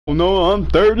Oh no, I'm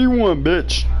 31,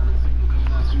 bitch.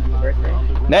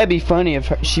 That'd be funny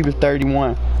if she was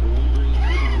 31.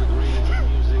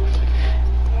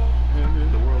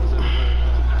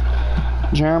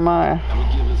 Jeremiah,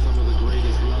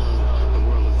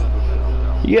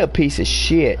 you a piece of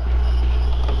shit.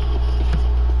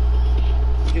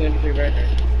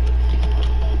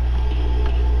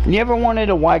 You ever wanted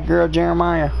a white girl,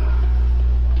 Jeremiah?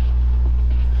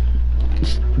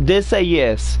 Just say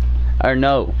yes or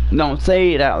no. Don't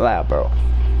say it out loud, bro.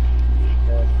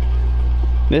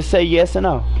 Just say yes or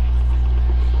no.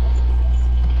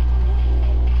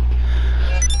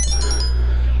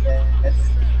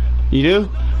 You do?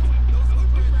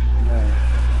 No.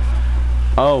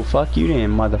 Oh, fuck you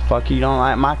then, motherfucker. You don't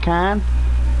like my kind?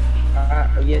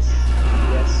 Yes.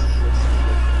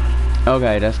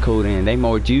 Okay, that's cool then. They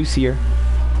more juicier.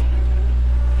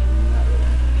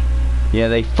 Yeah,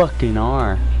 they fucking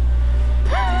are.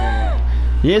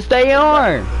 Yes, they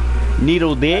are.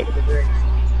 Needle dick.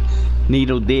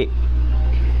 Needle dick.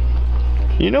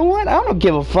 You know what? I don't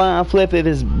give a flying flip if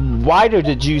it's whiter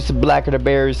the juice, blacker the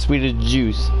berry, sweeter the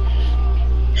juice.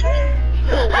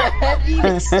 What did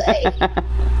you say?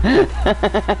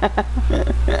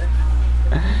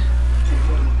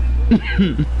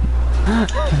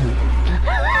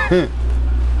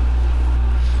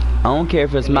 I don't care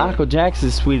if it's Michael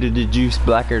Jackson, sweeter the juice,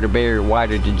 blacker the berry,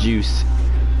 whiter the juice.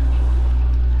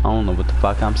 I don't know what the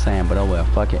fuck I'm saying, but oh well,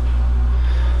 fuck it.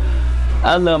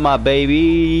 I love my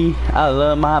baby. I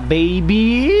love my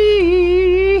baby.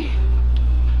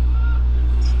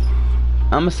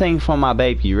 I'ma sing for my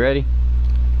baby. You ready?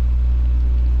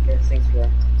 Yeah, sing for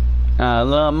her. I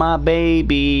love my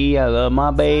baby. I love my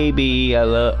baby. I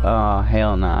love. Oh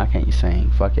hell no, I can't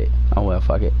sing. Fuck it. Oh well,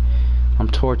 fuck it. I'm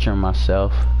torturing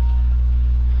myself.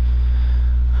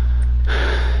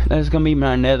 That's gonna be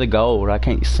my nether gold. I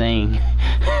can't sing.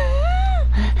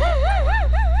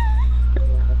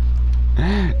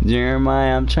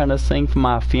 Jeremiah, I'm trying to sing for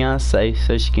my fiance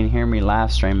so she can hear me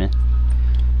live streaming.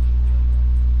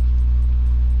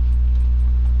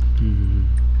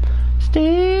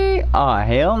 Stay. Oh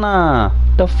hell nah.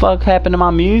 What the fuck happened to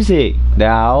my music,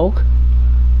 dog?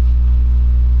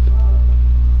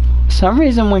 For some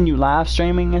reason when you live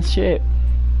streaming and shit,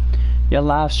 your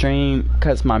live stream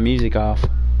cuts my music off.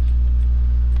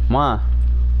 Why?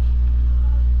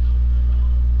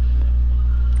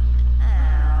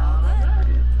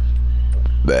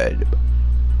 Bad.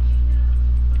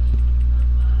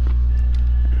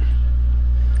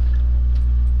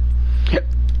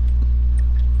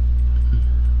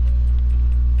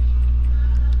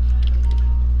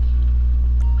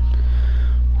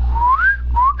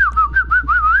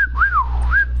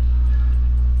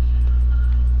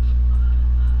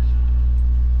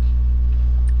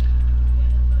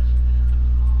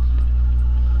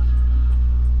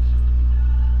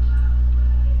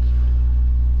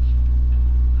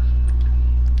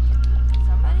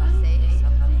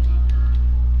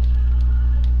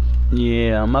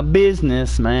 Yeah, I'm a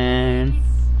businessman.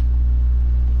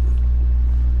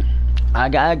 I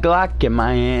got a Glock in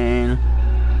my hand.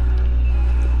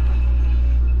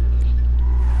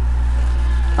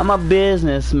 I'm a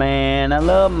businessman. I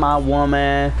love my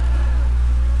woman.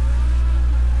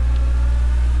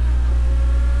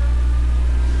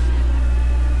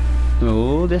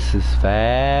 Ooh, this is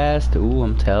fast. Ooh,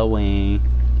 I'm telling.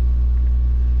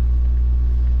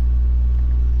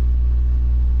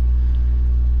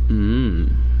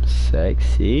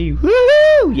 Sexy.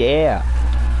 Woo! Yeah.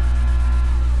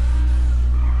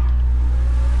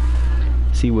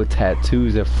 See what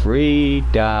tattoos are free,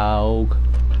 dog.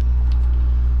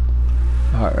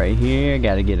 Alright, right here.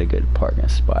 Gotta get a good parking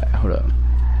spot. Hold up.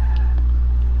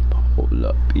 Hold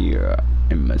up here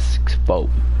in my 6'4".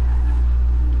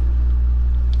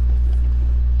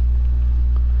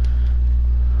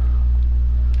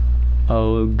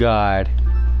 Oh God.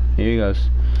 Here he goes.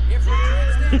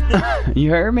 You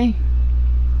heard me?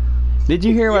 Did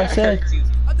you hear what I said?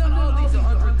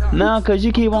 No, cause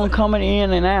you keep on coming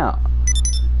in and out.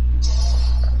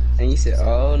 And you said,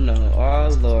 oh no,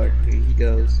 oh Lord, here he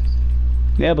goes.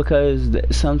 Yeah, because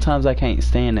sometimes I can't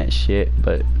stand that shit,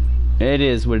 but it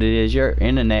is what it is. Your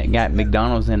internet got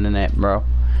McDonald's internet, bro.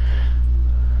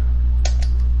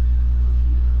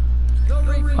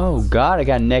 Oh God, I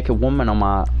got a naked woman on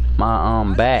my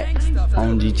back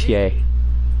on GTA.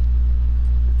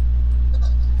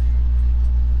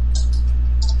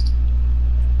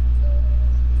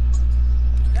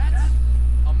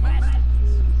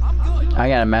 I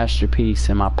got a masterpiece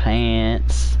in my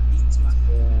pants.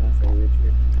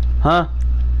 Huh?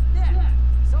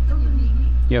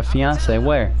 Your fiance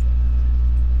where?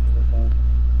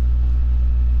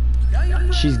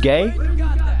 She's gay?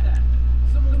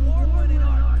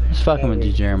 Just fucking with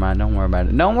you, Jeremiah. Don't worry about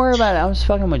it. Don't worry about it. I'm just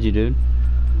fucking with you, dude.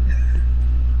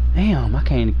 Damn, I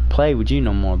can't play with you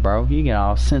no more, bro. You get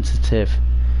all sensitive.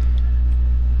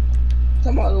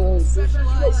 Come on, you was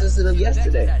sensitive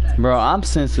yesterday. Bro, I'm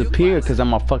sensitive here because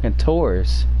I'm a fucking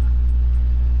Taurus.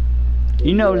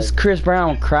 You notice Chris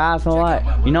Brown cries a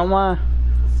lot. You know why?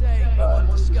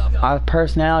 Our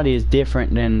personality is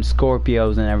different than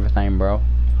Scorpios and everything, bro.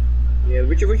 Yeah,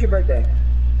 Richard, what's your birthday?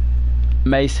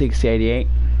 May 6th, 88.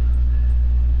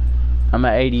 I'm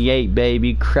an 88,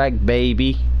 baby. Crack,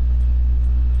 baby.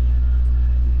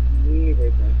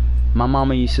 My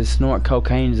mama used to snort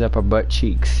cocaine up her butt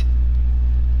cheeks.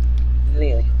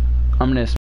 Neil. I'm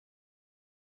this.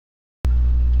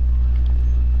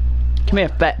 Come here,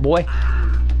 fat boy.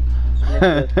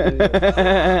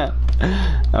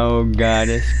 Oh God,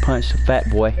 let's punch the fat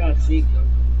boy.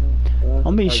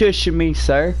 Don't be shushing me,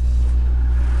 sir.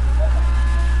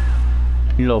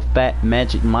 You little fat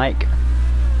Magic Mike.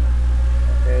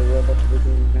 Okay, what about the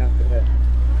weekend after that?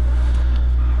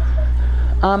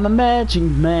 I'm a magic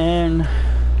man.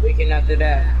 Weekend after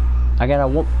that. I got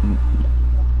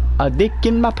a dick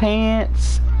in my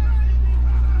pants.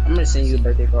 I'm gonna send you a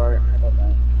birthday card. How about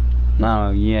that?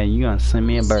 Oh yeah, you gonna send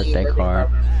me a birthday card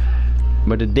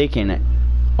with a dick in it,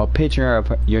 or a picture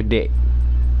of your dick.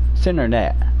 Send her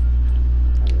that.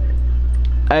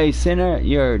 Hey, send her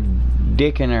your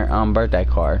dick in her birthday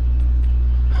card.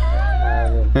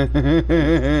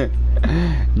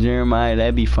 Jeremiah,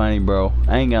 that'd be funny, bro.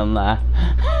 I ain't gonna lie.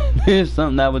 There's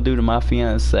something I would do to my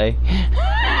fiance.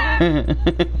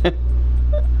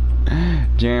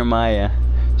 Jeremiah,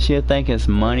 she'll think it's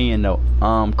money in the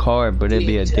card, but it'd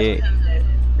be a dick.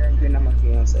 You're not my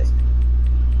fiance.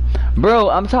 Bro,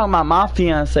 I'm talking about my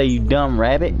fiance, you dumb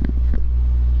rabbit.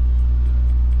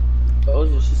 Oh,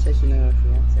 she said she's not my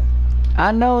fiance.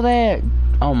 I know that.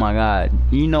 Oh my God,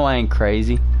 you know I ain't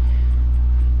crazy.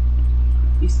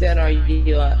 He said, "Are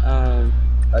you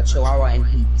a Chihuahua in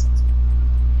heat?"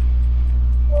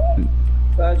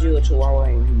 Called you a Chihuahua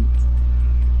in heat.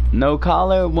 No,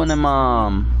 call her one of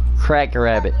them crack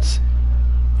rabbits.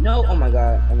 No, oh my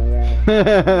God, oh my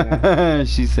God.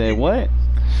 She said what?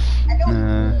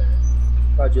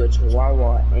 Called you a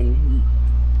Chihuahua in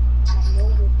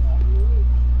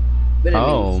heat.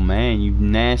 Oh man, you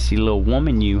nasty little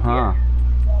woman, you, huh?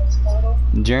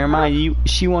 Jeremiah,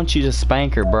 she wants you to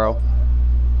spank her, bro.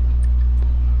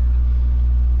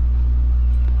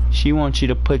 She wants you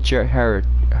to put your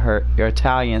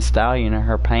Italian stallion in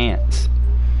her pants.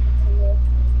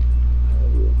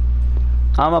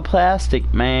 I'm a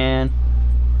plastic man.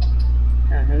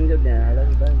 Hang up then. I love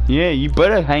you, buddy. Yeah, you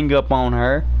better hang up on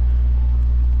her.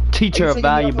 Teach her a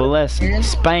valuable lesson.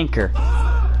 Spank her.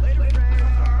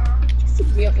 She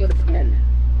took me up with a pen.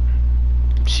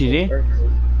 She did?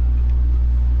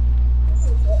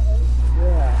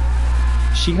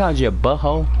 Yeah. She called you a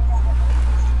butthole?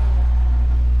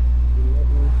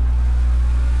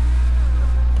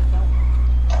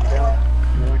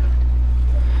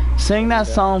 Sing that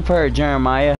song for her,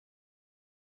 Jeremiah.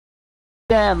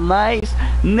 That lights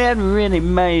never really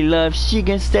made love. She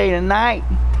can stay tonight.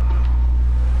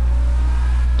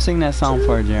 Sing that song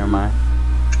for her, Jeremiah.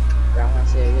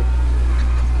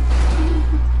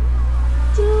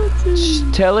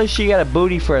 Tell her she got a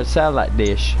booty for a satellite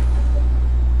dish.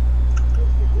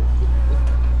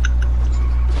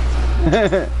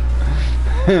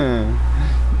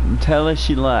 Tell her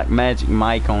she like Magic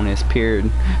Mike on his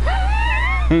period.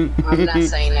 I'm not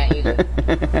saying that either.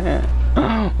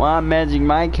 Why Magic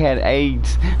Mike had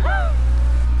AIDS? I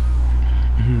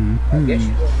guess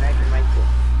you go Magic Mike too.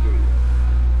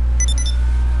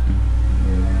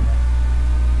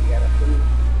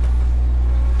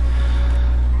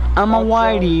 I'm a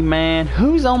whitey, man.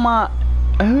 Who's on my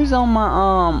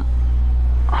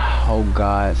oh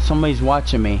God, somebody's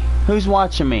watching me. Who's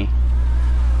watching me?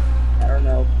 I don't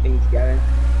know. I think it's Gavin.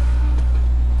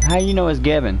 How you know it's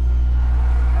Gavin?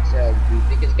 I said, do you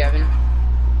think it's Gavin?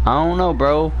 I don't know,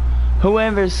 bro.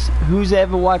 Who's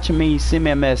ever watching me, send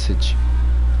me a message.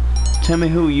 Tell me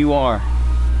who you are.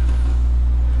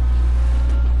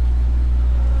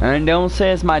 And don't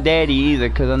say it's my daddy either,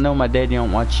 cause I know my daddy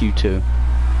don't watch you too.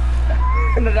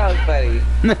 No, that was funny.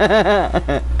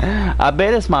 I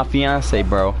bet it's my fiance,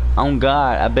 bro. On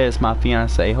God, I bet it's my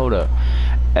fiance. Hold up.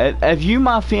 If you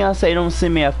my fiance, don't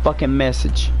send me a fucking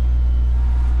message.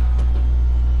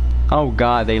 Oh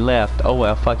God, they left. Oh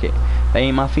well, fuck it. They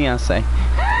ain't my fiance.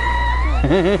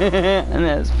 And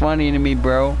that's funny to me,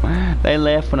 bro. They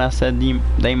left when I said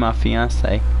they my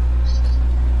fiance.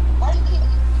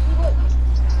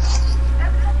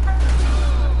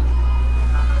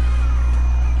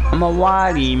 I'm a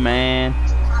whitey, man.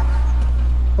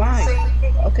 Fine.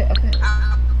 Okay.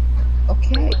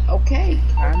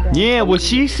 Calm down. Yeah, what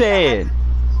she said.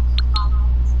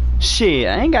 Shit,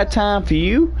 I ain't got time for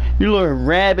you. You little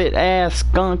rabbit ass,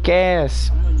 skunk ass.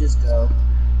 I'm gonna just go.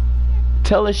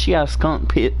 Tell her she got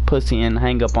skunk pussy and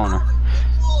hang up on her.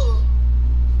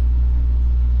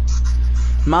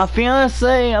 My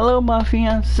fiance, I love my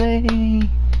fiance.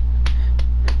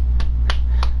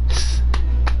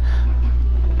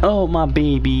 Oh, my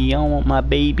baby, I want my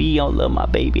baby. I love my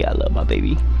baby. I love my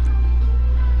baby.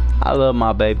 I love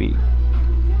my baby.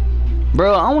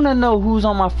 Bro, I wanna know who's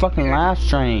on my fucking live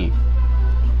stream.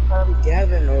 Probably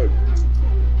Gavin or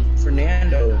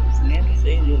Fernando. Fernando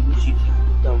said that we should keep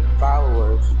some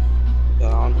followers. So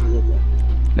I don't know that.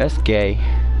 That's gay.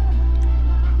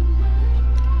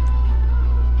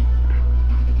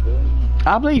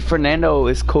 I believe Fernando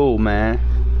is cool, man.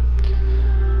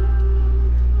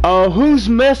 Oh, who's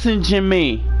messaging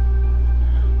me?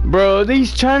 Bro,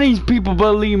 these Chinese people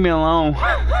better leave me alone.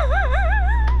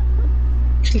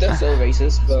 That's so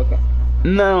racist, but okay.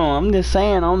 No, I'm just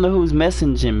saying, I don't know who's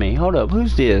messaging me. Hold up,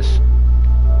 who's this?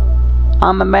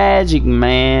 I'm a magic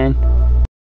man.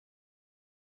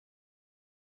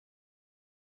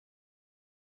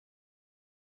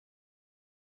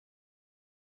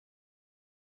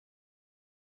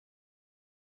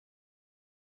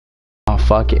 Oh,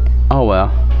 fuck it. Oh,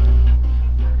 well.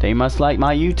 They must like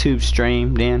my YouTube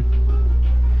stream, then.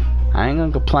 I ain't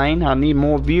gonna complain. I need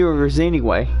more viewers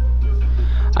anyway.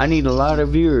 I need a lot of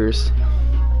viewers.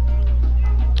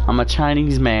 I'm a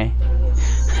Chinese man.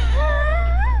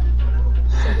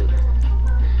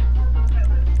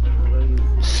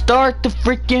 Start the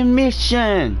freaking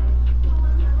mission.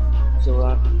 So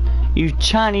what? You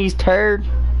Chinese turd.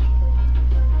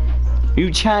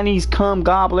 You Chinese cum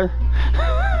gobbler.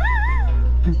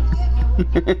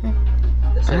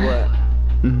 So what?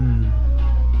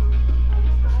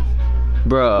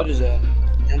 Bruh. What is that?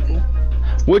 Temple?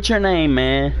 What's your name,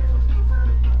 man?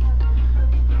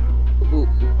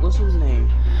 What's his name?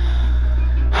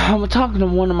 I'm talking to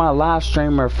one of my live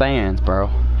streamer fans, bro.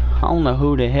 I don't know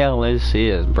who the hell this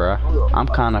is, bro. I'm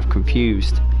kind of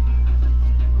confused.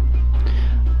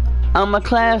 I'm a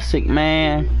classic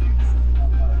man.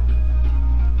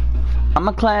 I'm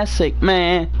a classic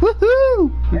man.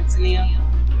 Woohoo! That's Neil.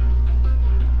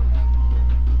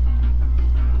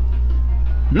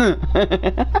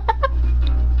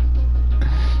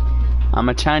 I'm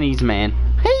a Chinese man.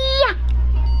 Hey-ya!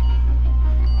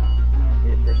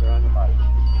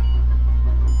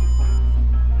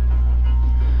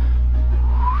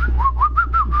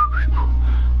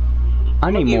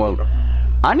 I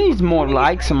need more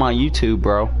likes on my YouTube,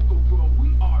 bro.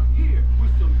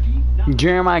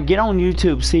 Jeremiah, get on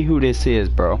YouTube, see who this is,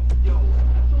 bro.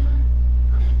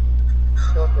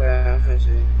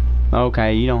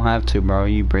 Okay, you don't have to, bro.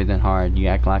 You breathing hard. You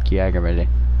act like you aggravated.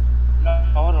 No,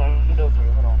 hold on. Let me do it for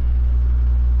you. Hold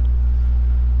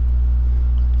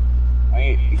on.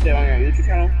 You said on your YouTube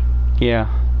channel? Yeah.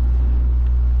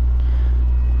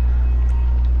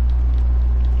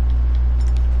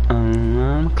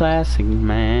 I'm a classic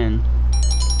man.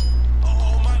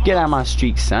 Get out of my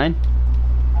street, son.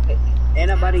 Ain't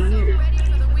nobody here.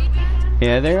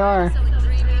 Yeah, there are.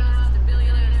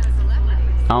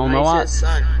 I don't know why.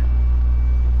 Son.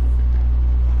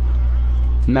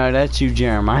 No, that's you,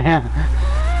 Jeremiah.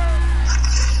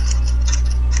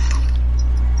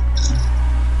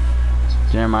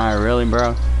 Jeremiah, really,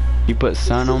 bro? You put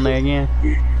son on there again?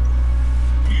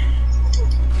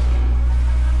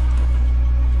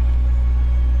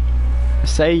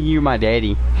 Say you my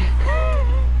daddy.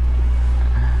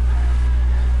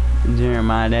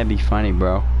 Jeremiah, that'd be funny,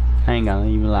 bro. I ain't gonna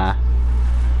even lie.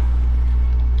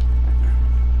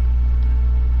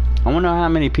 I wonder how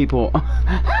many people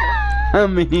how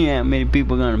many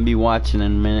people gonna be watching in a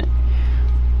minute.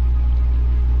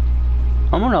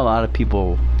 I want a lot of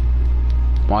people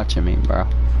watching me, bro.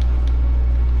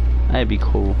 That'd be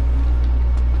cool.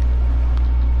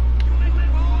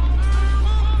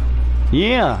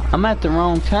 Yeah, I'm at the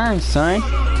wrong turn, son.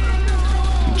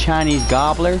 You Chinese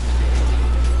gobbler.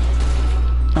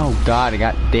 Oh God, I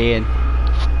got dead.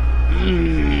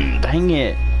 Dang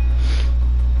it.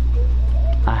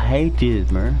 I hate this,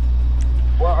 bro.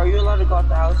 Well, are you allowed to go out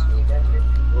the house?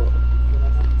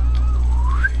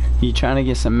 You trying to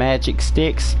get some magic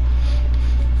sticks?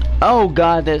 Oh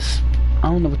God, that's... I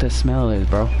don't know what that smell is,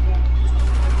 bro.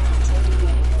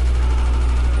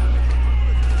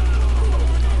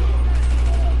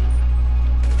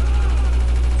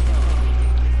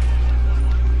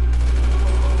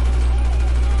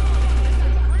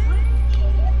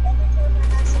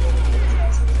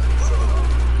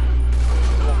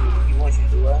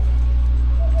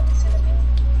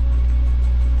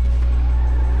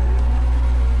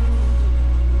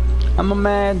 I'm a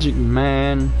magic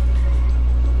man.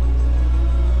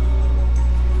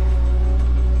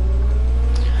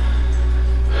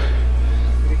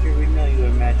 Richard, we know you're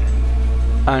a magic.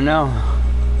 I know.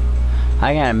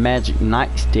 I got a magic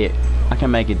nightstick. I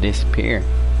can make it disappear.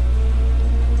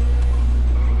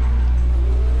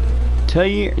 Tell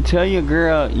your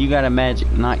girl you got a magic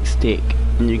nightstick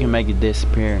and you can make it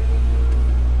disappear.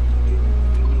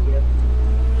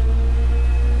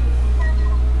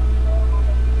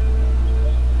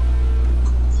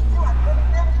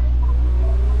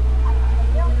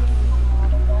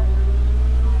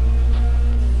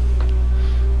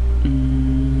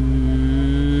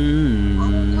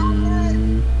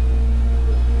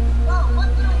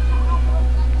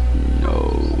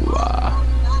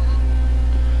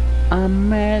 I'm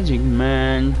magic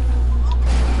man.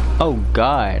 Oh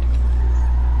God.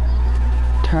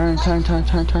 Turn.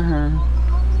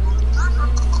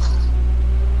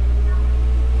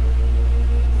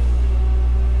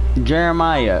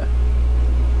 Jeremiah.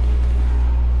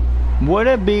 Would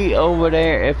it be over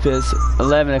there if it's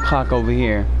 11 o'clock over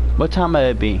here? What time would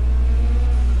it be?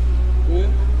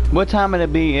 What time would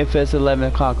it be if it's 11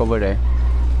 o'clock over there?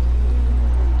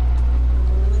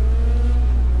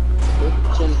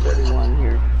 10:31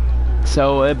 here.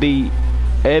 So it'd be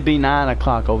 9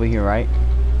 o'clock over here, right?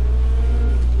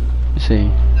 Let's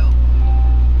see.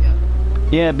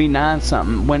 Yeah, it'd be 9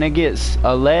 something. When it gets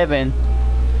 11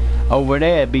 over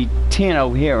there, it'd be 10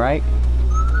 over here, right?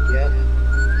 Yep.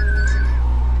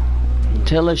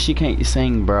 Tell her she can't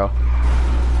sing, bro.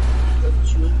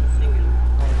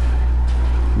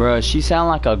 Bro, she sound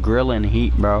like a grill in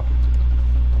heat, bro. Oh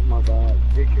my God,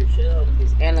 Richard, shut up.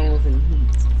 These animals in heat.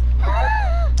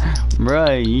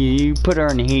 Bro, you put her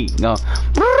in the heat. Go.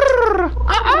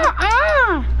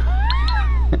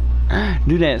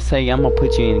 Do that. Say I'm gonna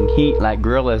put you in heat like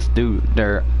gorillas do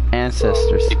their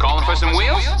ancestors. You calling for some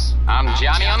wheels? I'm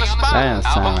Johnny on the spot. That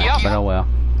doesn't sound right, but oh well.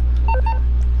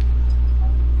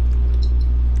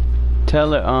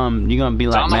 Tell her you're gonna be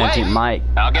like Magic Mike.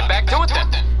 I'll get back to it then.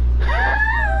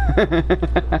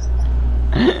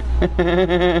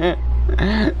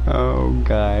 Oh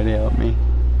God, help me.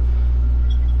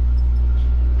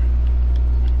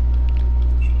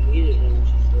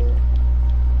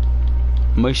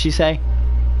 What'd she say?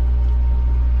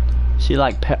 She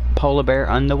like polar bear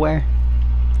underwear?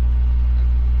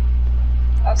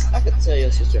 I could tell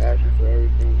your sister Ashley for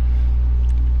everything.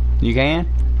 You can?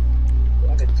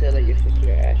 I could tell that your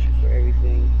sister Ashley for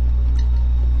everything.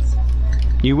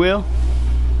 You will?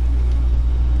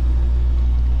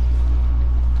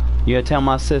 You gotta tell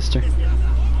my sister.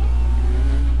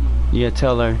 You gotta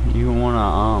tell her you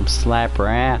wanna slap her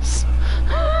ass.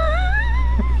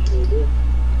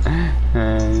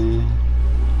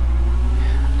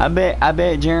 I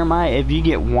bet Jeremiah, if you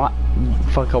get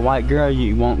fuck a white girl,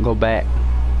 you won't go back.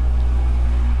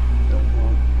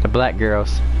 The black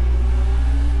girls.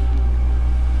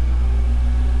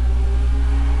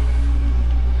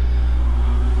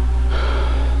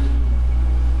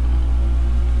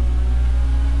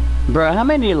 Bro, how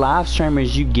many live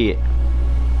streamers you get?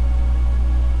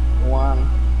 One.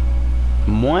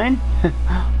 One?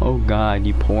 Oh God,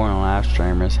 you poor on live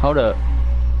streamers. Hold up.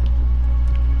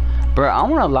 Bro, I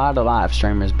want a lot of live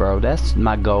streamers, bro. That's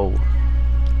my goal.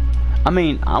 I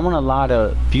mean, I want a lot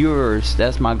of viewers.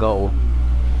 That's my goal.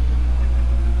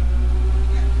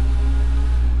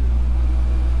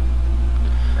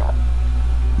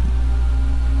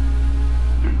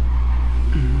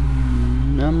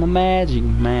 I'm a magic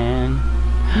man.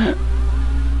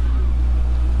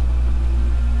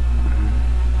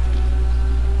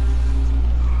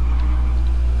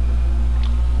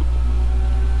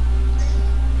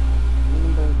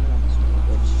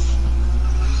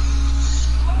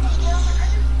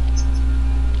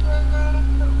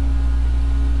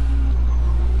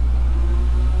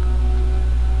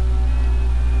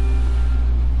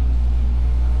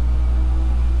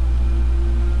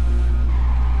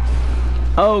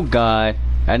 Oh God,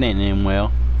 that didn't end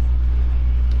well.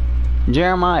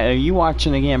 Jeremiah, are you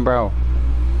watching again, bro?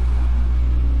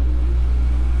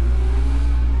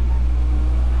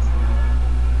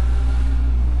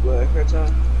 What, her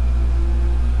time?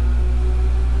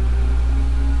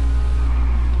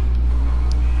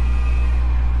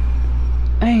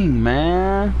 Dang,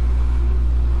 man.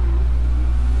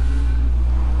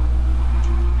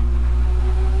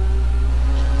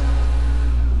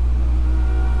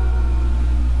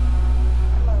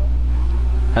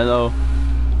 Hello.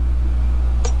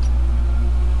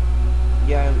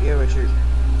 Yeah, Richard.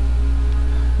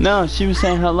 No, she was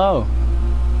saying hello.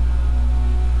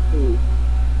 Who?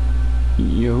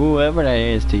 You, whoever that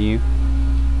is to you.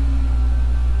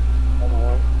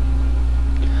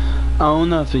 don't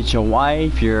know if it's your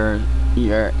wife, your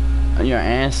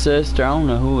ancestor. I don't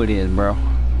know who it is, bro.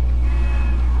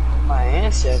 My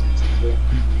ancestor.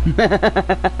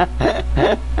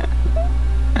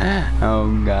 Oh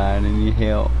God, I need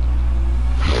help.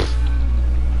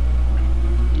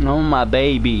 Oh, my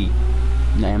baby.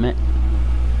 Damn it.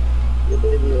 Your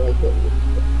baby like Hitler.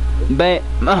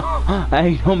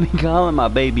 Hey, don't be calling my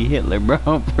baby Hitler,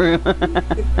 bro.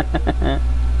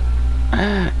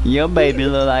 Your baby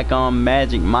look like on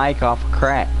Magic Mike off of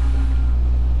crack.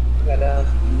 That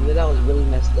was really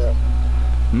messed up.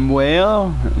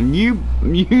 Well, you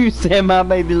said my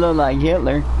baby look like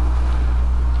Hitler.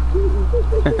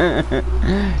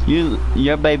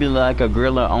 Your baby look like a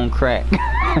gorilla on crack.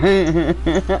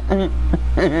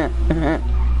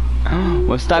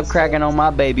 Well, stop cracking on my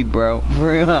baby, bro.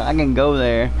 For real, I can go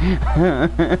there.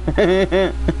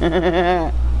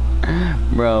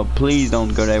 Bro, please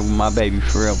don't go there with my baby,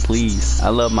 for real, please. I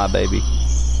love my baby.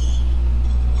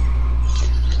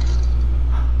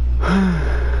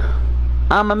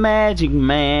 I'm a magic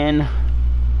man.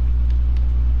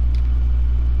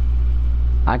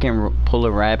 I can pull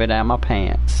a rabbit out of my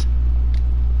pants.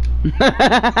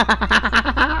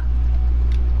 I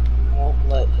won't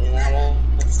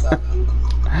stop you.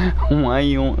 Why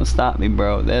you won't stop me,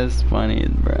 bro? That's funny,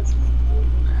 bro.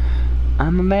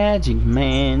 I'm a magic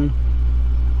man.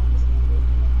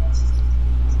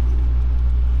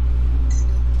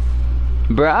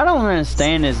 Bro, I don't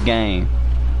understand this game.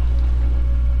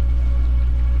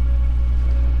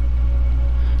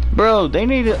 Bro, they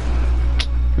need to...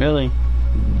 Really?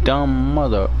 Dumb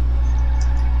mother...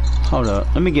 Hold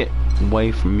up. Let me get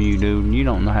away from you, dude. You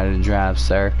don't know how to drive,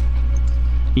 sir.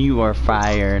 You are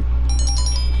fired.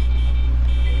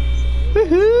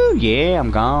 Woohoo! Yeah,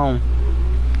 I'm gone.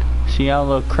 See y'all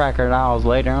little cracker dolls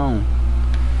later on.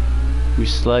 You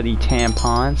slutty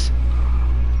tampons.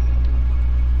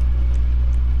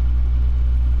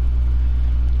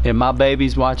 If my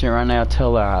baby's watching right now,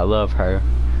 tell her I love her.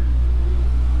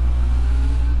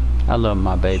 I love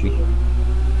my baby.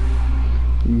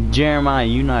 Jeremiah,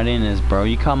 you not in this, bro.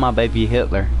 You call my baby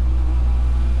Hitler.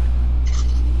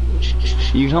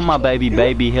 You call my baby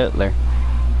Hitler.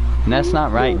 And that's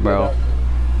not right, bro.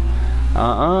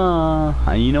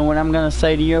 You know what I'm gonna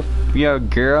say to your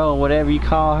girl or whatever you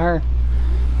call her?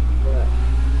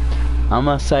 I'm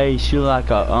gonna say she like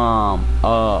a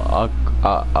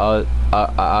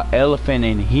elephant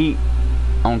in heat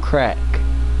on crack.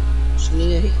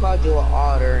 He called you an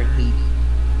otter in heat.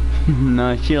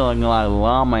 No, she looking like a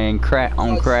llama in crack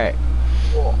on crack.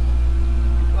 He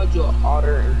called you an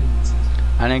otter in heat.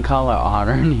 I didn't call her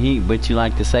otter in heat, but you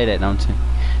like to say that, don't you?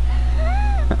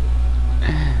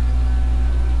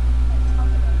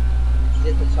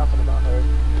 She just talking about her.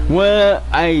 Well,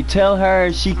 I tell her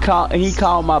he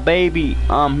called my baby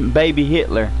baby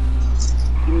Hitler.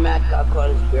 You mad I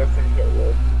called his girlfriend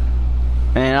Hitler.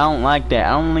 And I don't like that.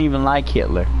 I don't even like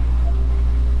Hitler.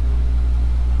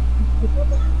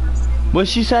 What'd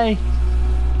she say?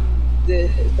 The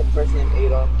first name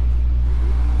Adolf.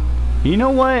 You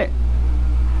know what?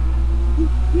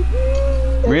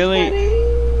 Really?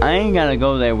 Funny. I ain't gotta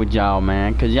go there with y'all,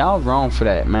 man, cause y'all wrong for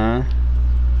that, man.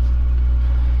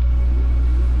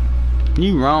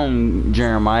 You wrong,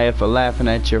 Jeremiah, for laughing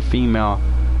at your female.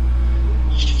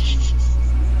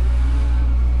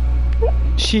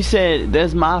 She said,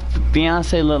 does my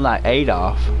fiance look like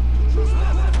Adolf?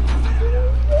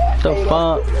 The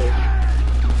fuck?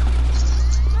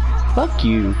 Fuck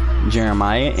you,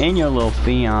 Jeremiah, and your little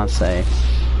fiance.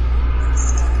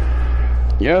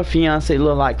 Your fiance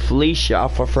look like Felicia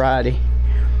off of Friday.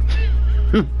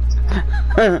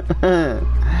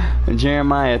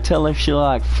 Jeremiah, tell her she look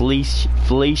like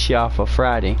Felicia off of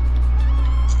Friday.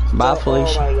 Bye,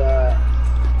 Felicia. Oh my god.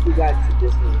 You got to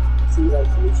this one. She like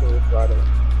Felicia on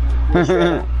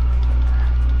Friday.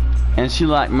 And she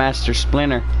like Master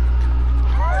Splinter.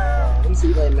 She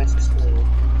like Master Splinter.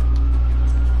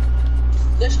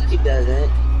 Yes, she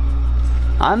doesn't.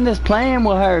 I'm just playing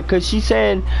with her cause she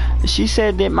said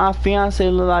that my fiance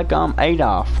look like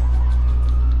Adolf.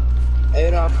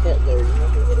 Adolf Hitler. You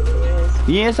know who Hitler is?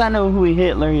 Yes, I know who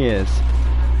Hitler is.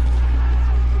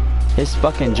 His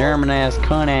fucking German ass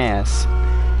cunt ass.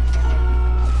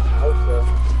 Okay.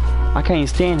 I can't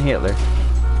stand Hitler.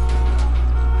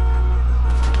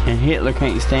 And Hitler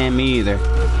can't stand me either.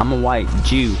 I'm a white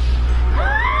Jew.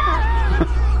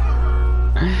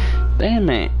 Damn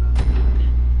it.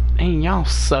 Man, y'all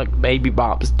suck Baby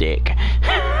Bob's dick.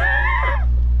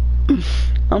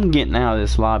 I'm getting out of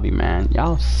this lobby, man.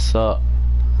 Y'all suck.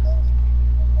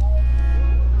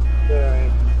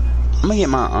 Alright. I'm gonna get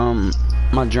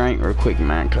my drink real quick,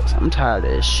 man, cause I'm tired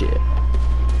of this shit.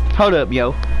 Hold up,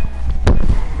 yo.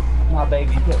 My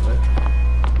baby Hitler.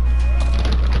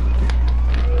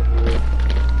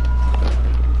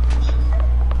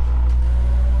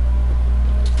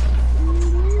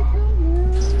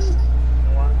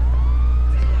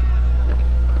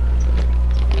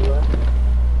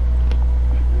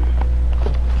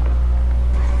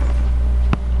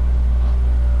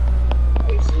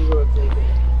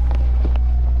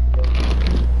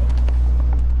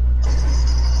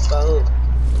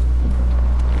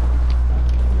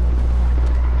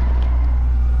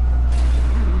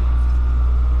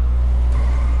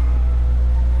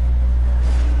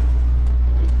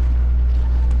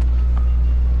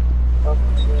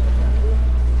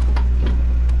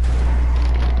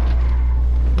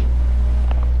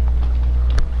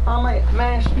 I'm a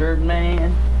mastered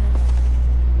man.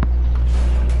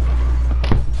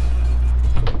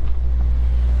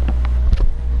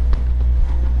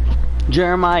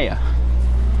 Jeremiah.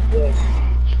 Yes.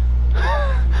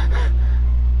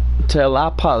 Tell I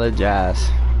apologize.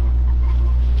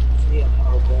 Yeah,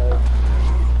 apologize.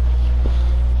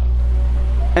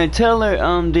 And tell her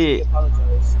Apologize.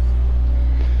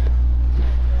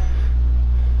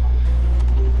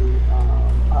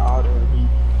 I ordered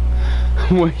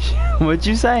What'd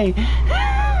you say?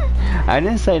 I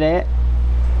didn't say that.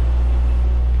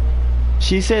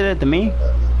 She said that to me.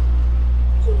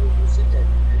 So you said that,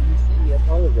 and you said you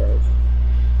apologize.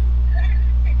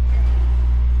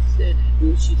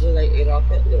 You said she looked like Adolf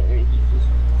Hitler, and he just.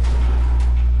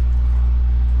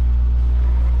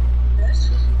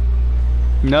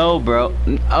 No, bro.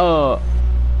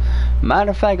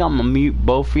 Matter of fact, I'm gonna mute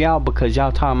both of y'all because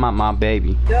y'all talking about my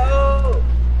baby. No,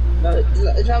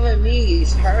 it's not with me.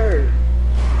 It's her.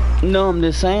 No, I'm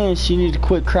just saying she need to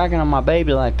quit cracking on my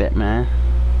baby like that, man.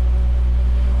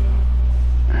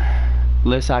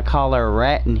 Unless I call her a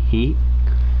rat in heat.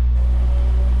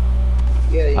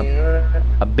 Yeah, you know.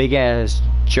 A big ass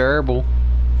gerbil.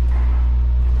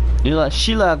 You like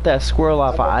she left that squirrel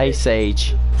off of Ice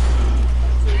Age.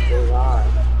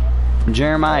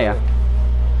 Jeremiah.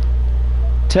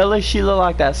 Tell her she look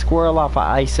like that squirrel off of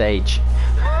Ice Age.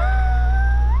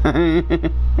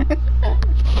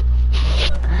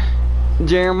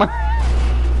 Jeremiah.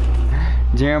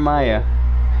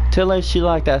 Tell her she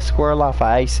like that squirrel off of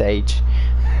Ice Age.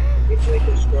 If you like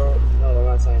the squirrel, no, I'm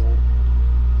not saying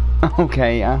that.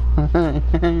 Okay, Got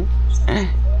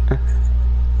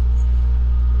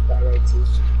right too.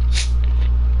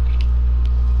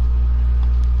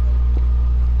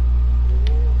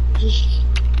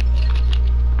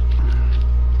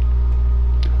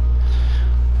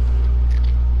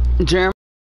 Jeremiah.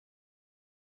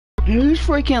 Who's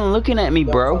freaking looking at me,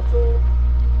 bro?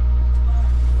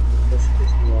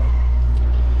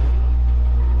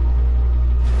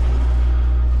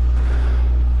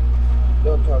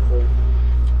 Don't talk to her.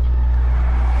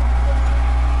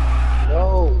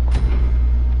 No.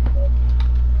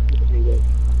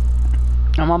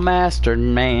 I'm a master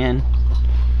man.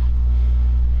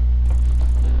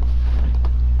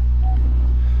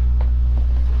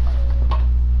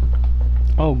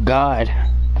 Oh God.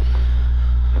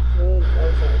 Look,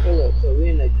 so we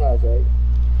in the class, right?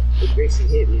 But Gracie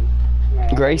hit me.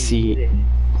 Like, Gracie's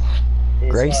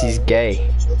gay.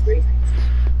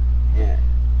 Yeah.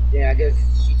 Yeah, I guess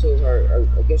she told her,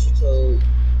 I guess she told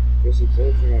Gracie's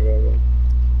boyfriend or whatever.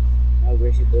 Now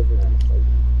Gracie's boyfriend on the phone.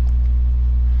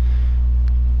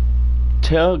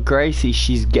 Tell Gracie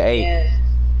she's gay. Yeah.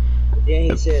 Then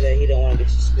he said that he don't want to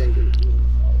get suspended.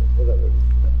 Whatever.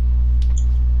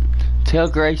 Tell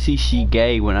Gracie she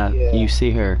gay when you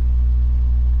see her.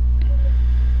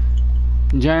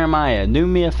 Jeremiah, do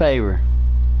me a favor.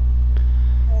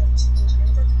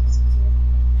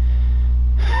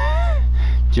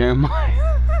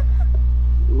 Jeremiah.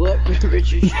 What,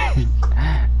 Richard?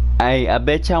 Hey, I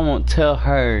bet y'all won't tell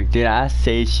her that I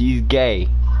said she's gay.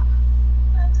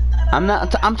 I'm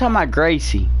talking about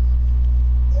Gracie.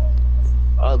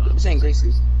 This ain't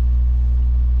Gracie.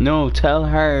 No, tell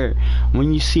her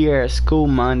when you see her at school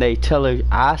Monday, tell her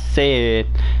I said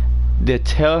to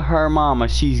tell her mama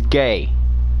she's gay.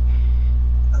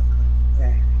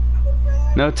 Okay.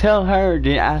 No, tell her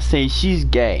that I say she's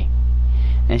gay.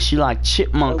 And she like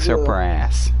chipmunks up her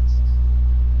ass.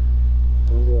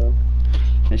 Oh,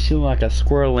 And she look like a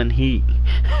squirrel in heat.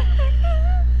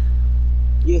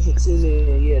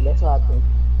 yeah, that's how I think.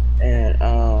 And,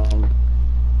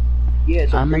 yeah,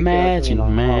 so I'm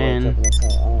imagining, man.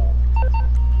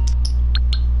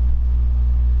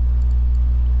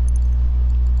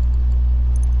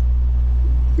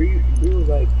 Bree was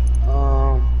like,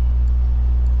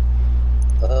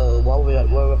 why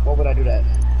would I do that?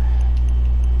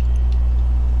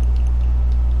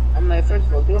 First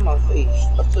of all, get on my face.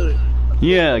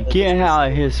 Yeah, get out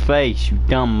of his face, you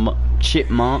dumb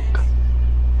chipmunk.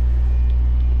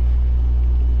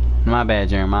 My bad,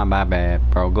 Jeremy. My bad,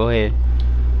 bro. Go ahead.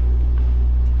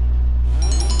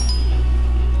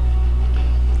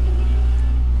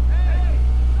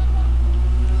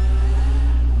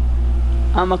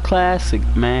 I'm a classic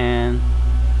man.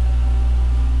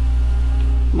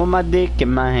 With my dick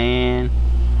in my hand.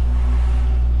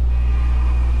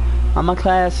 I'm a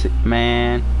classic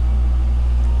man.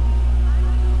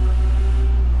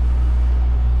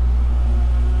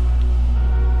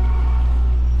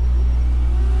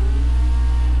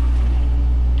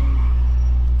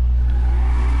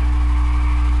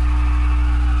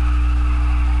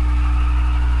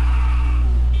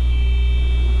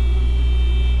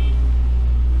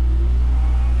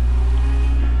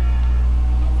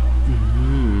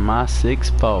 My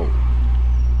 6'4".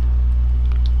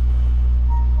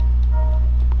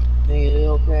 Hey, you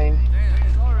okay?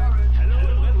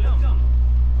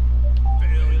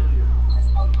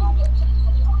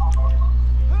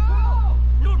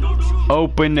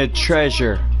 Open the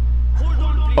treasure.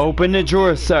 Open the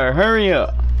drawer, sir. Hurry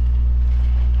up.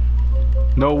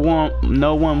 No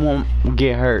one won't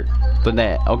get hurt for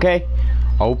that, okay?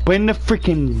 Open the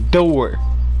freaking door.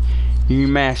 You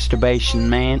masturbation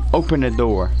man. Open the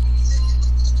door.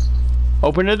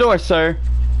 Open the door, sir.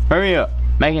 Hurry up.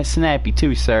 Make it snappy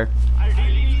too, sir.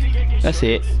 That's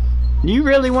it. You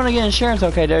really want to get insurance?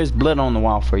 Okay, there's blood on the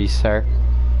wall for you, sir.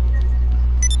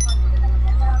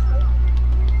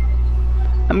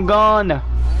 I'm gone.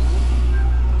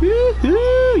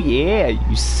 Woohoo! Yeah,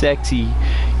 you sexy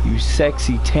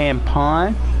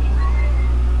tampon.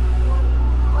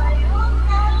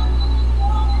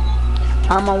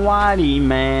 I'm a whitey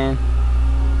man.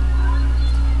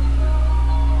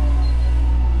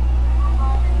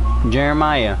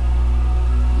 Jeremiah.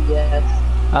 Yes.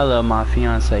 I love my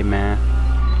fiance, man.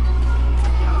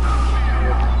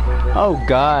 Oh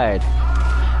God,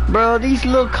 bro, these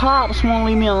little cops won't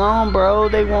leave me alone, bro.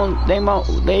 They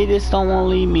just don't want to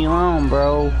leave me alone,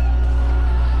 bro.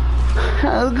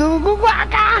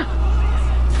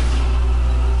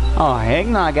 Oh heck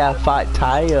no, I gotta fight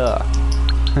Taya.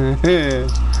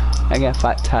 I gotta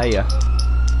fight Taya.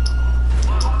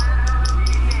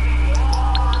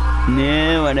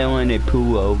 No, I don't want to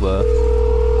pull over.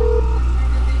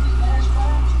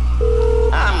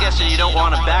 I'm guessing you don't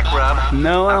want a back rub.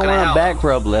 No, I don't want a back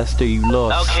rub, Lester, you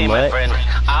little Okay, slut. my friend.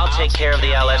 I'll take care of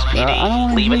the LSPD. I don't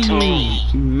wanna Leave it to hear me.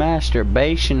 you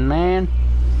masturbation, man.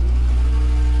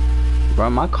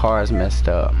 Bro, my car is messed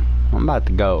up. I'm about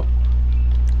to go.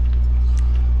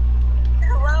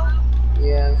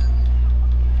 Yes.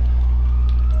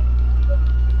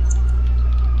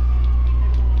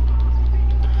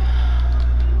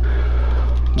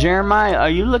 Jeremiah, are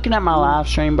you looking at my live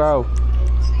stream, bro?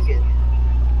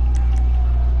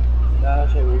 I'll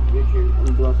show Richard.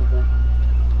 I'm doing something.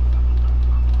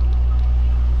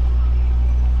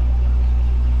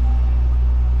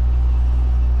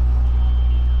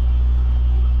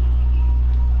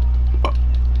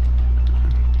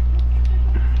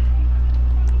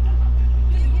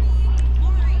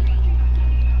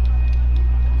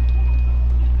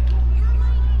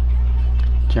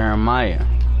 Jeremiah.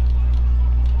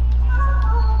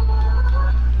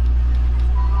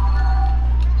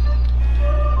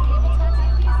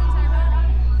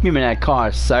 Give me that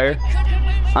car, sir.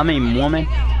 I mean, woman.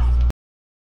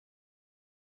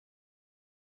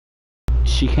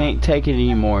 She can't take it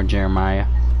anymore, Jeremiah.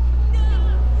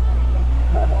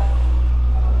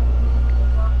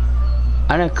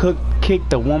 I done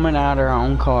kicked the woman out of her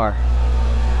own car.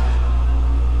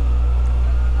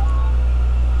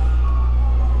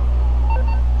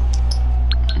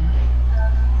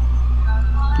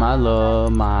 My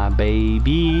love, my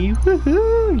baby,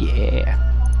 woohoo, yeah.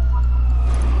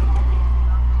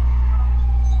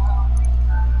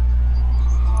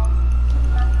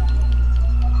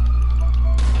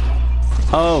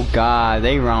 Oh God,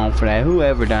 they wrong for that.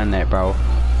 Whoever done that, bro.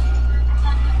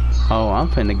 Oh, I'm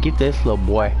finna get this little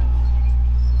boy.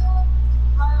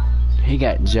 He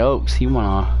got jokes. He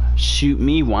wanna shoot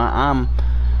me while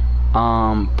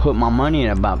I'm put my money in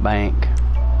a bank.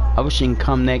 I wish he can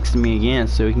come next to me again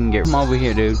so he can come over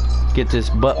here, dude. Get this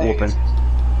butt whooping.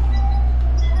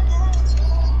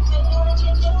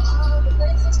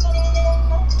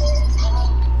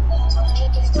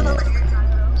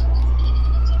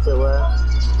 So what?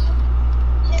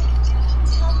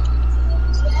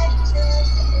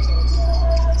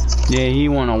 Yeah, he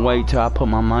wanna wait till I put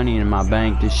my money in my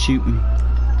bank to shoot me.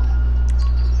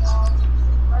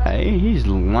 Hey, he's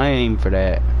lame for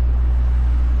that.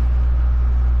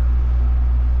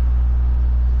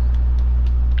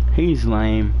 He's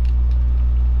lame.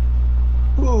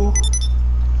 Who?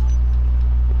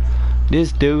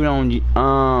 This dude on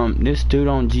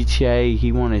GTA,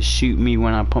 he want to shoot me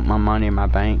when I put my money in my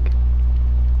bank.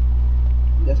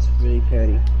 That's really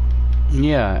petty.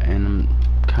 Yeah, and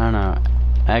I'm kind of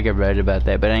aggravated about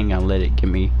that, but I ain't gonna let it get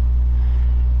me.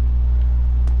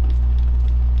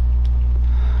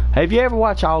 Have you ever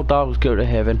watched All Dogs Go to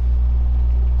Heaven?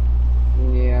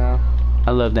 Yeah.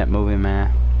 I love that movie,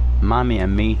 man. Mommy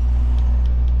and Me.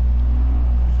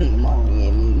 Mommy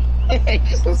and me.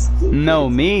 So stupid. No,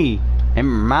 Me. It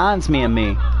reminds me of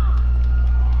me.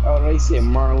 Oh, they said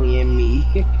Marley and me.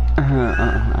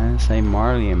 I didn't say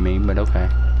Marley and Me, but okay.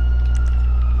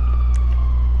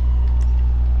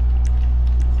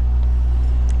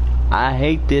 I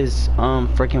hate this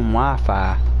freaking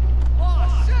Wi-Fi.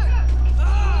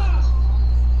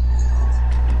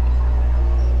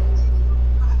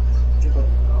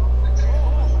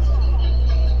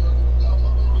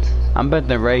 I'm about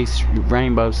to race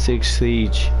Rainbow Six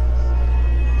Siege.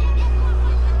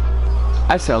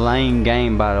 That's a lame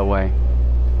game, by the way.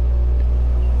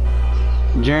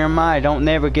 Jeremiah, don't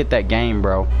never get that game,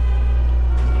 bro.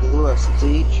 What,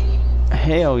 Siege?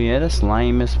 Hell yeah, that's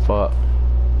lame as fuck.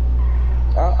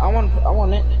 I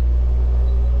want it.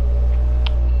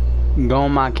 Go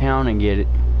on my account and get it.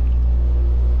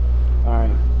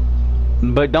 Alright.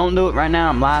 But don't do it right now,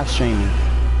 I'm live streaming.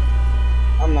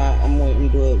 I'm not. I'm waiting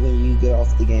to do it when you get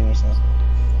off the game or something.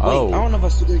 Oh. Wait, I don't know if I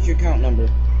still got your account number.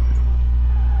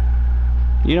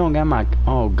 You don't got my...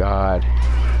 Oh, God.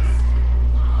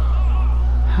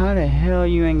 How the hell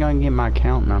you ain't gonna get my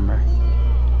account number?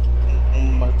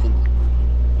 I'm about to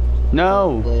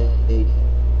No! play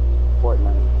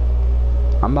Fortnite.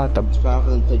 I'm about to... It's fine for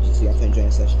them to play GTA. I'm finna join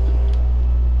a session.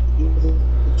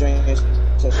 Join a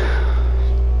session.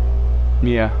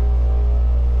 Yeah.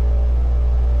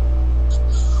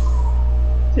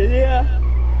 Yeah.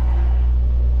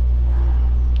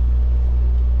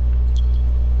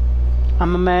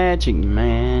 I'm a magic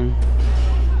man.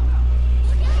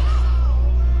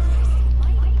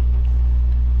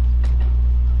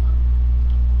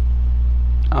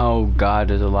 Oh God,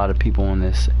 there's a lot of people in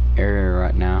this area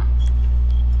right now.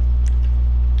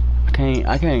 I can't.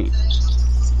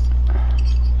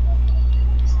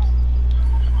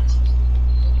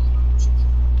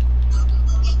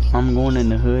 I'm going in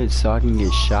the hood so I can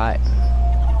get shot.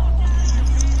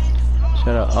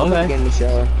 Shut up. I'm gonna Okay. get in the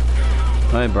shower.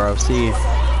 Hey, bro. See you.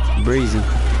 Breezing.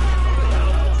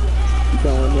 You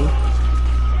going with me?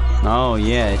 Oh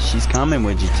yeah, she's coming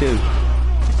with you too.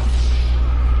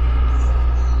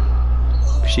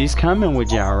 She's coming with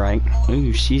you, alright.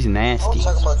 Ooh, she's nasty. I'm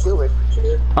talking about you,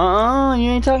 Richard. You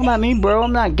ain't talking about me, bro.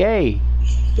 I'm not gay.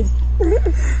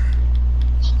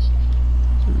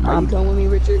 Are you going with me,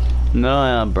 Richard?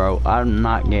 No, bro. I'm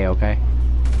not gay, okay?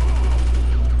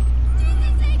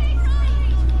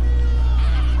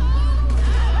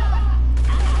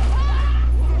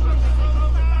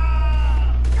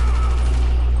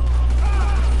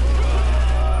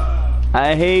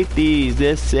 I hate these.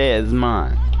 This says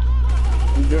mine.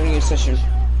 I'm joining your session.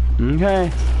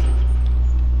 Okay.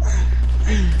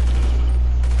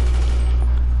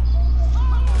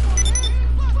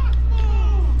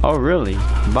 Oh, really?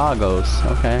 Boggles.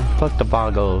 Okay. Fuck the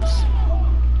boggles.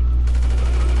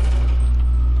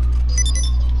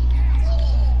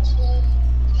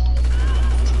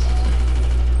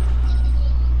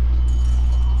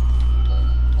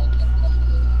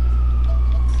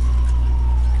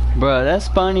 Bro, that's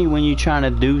funny when you're trying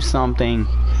to do something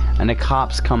and the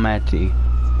cops come at you.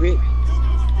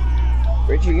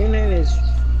 Richard, your name is...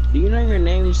 Do you know your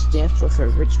name stands for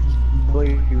Rich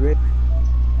Boy Rich?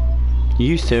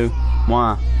 Used to.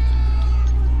 Why?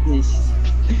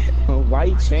 Why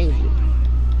you change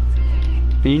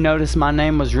it? You notice my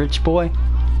name was Rich Boy?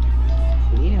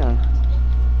 Yeah.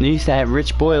 You used to have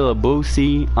Rich Boy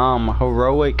Labusi,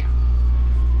 Heroic.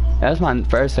 That's my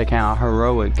first account,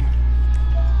 Heroic.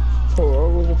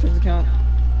 Heroic was your first account?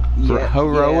 Yeah,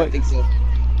 Heroic. Yeah, I think so.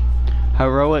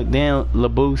 Heroic, then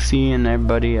Labusi and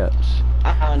everybody else.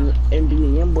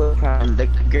 NBA boy account, the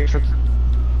great first.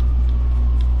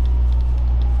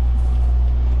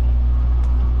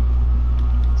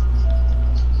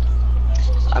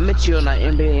 I met you on that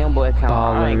NBA boy account.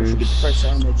 I ain't forget the first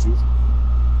time I met you.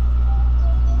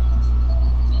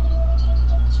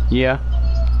 Yeah.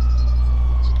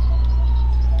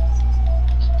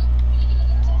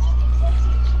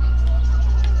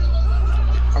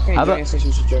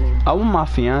 I want my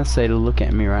fiance to look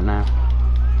at me right now.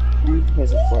 You play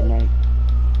some Fortnite.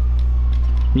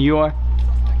 You are?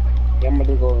 Yeah, I'm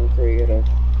gonna go in creative.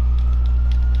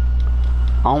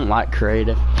 I don't like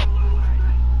creative.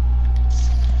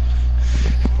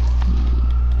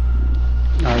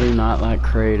 not like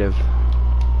creative.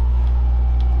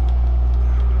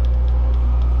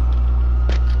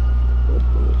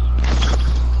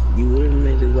 You wouldn't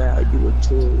make it out, you a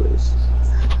tourist.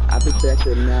 I'll be back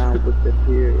there now with the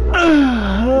beer.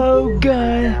 Oh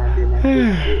god.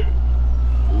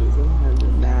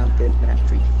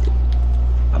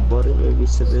 I bought it every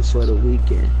service for the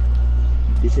weekend.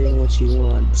 This ain't what you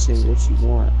want, this ain't what you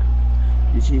want.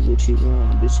 This ain't what you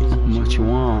want, this ain't What you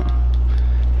want?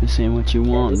 This ain't what you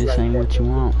want, this ain't what you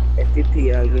want.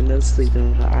 FPP, I get no sleep,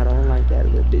 I don't like that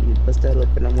little bit. You bust that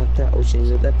up and I want that ocean,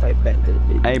 let that fight back a little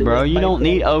bit. Hey bro, you don't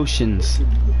need oceans.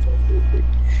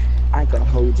 I can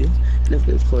hold you,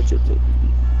 Netflix culture, baby.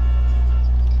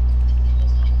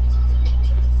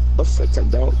 What's such a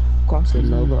dog?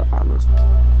 Crossing over, honest.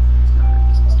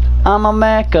 I'm a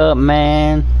makeup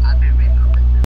man.